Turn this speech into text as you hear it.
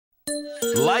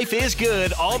Life is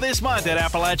good all this month at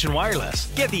Appalachian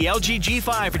Wireless. Get the LG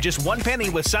G5 for just 1 penny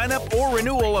with sign-up or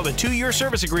renewal of a 2-year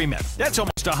service agreement. That's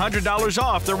almost $100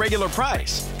 off the regular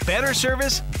price. Better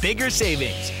service, bigger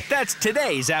savings. That's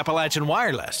today's Appalachian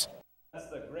Wireless.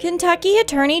 Kentucky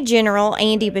Attorney General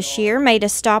Andy Beshear made a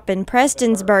stop in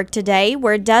Prestonsburg today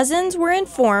where dozens were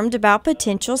informed about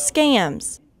potential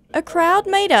scams. A crowd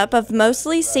made up of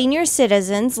mostly senior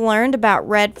citizens learned about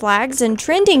red flags and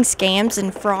trending scams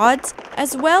and frauds,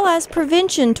 as well as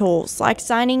prevention tools like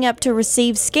signing up to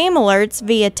receive scam alerts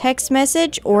via text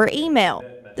message or email.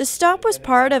 The stop was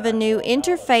part of a new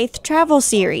interfaith travel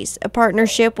series, a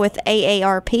partnership with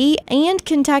AARP and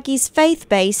Kentucky's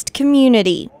faith-based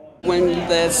community. When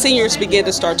the seniors begin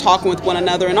to start talking with one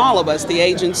another, and all of us, the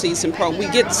agencies and we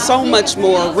get so much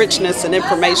more richness and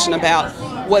information about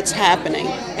what's happening.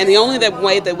 And the only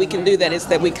way that we can do that is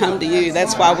that we come to you.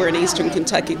 That's why we're in Eastern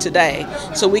Kentucky today,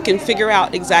 so we can figure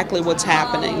out exactly what's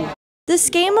happening. The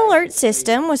Scam Alert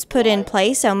system was put in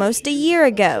place almost a year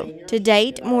ago. To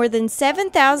date, more than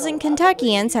 7,000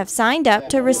 Kentuckians have signed up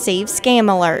to receive scam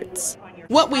alerts.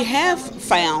 What we have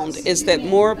found is that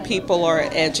more people are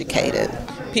educated.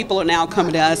 People are now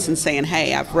coming to us and saying,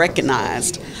 hey, I've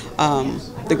recognized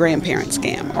the grandparent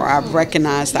scam, or I've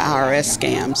recognized the IRS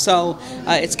scam. So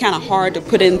it's kind of hard to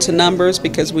put into numbers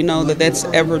because we know that that's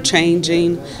ever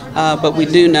changing, but we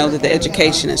do know that the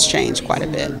education has changed quite a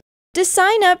bit. To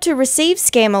sign up to receive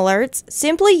scam alerts,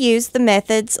 simply use the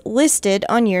methods listed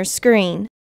on your screen.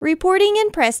 Reporting in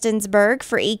Prestonsburg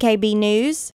for EKB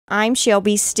News, I'm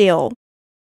Shelby Still.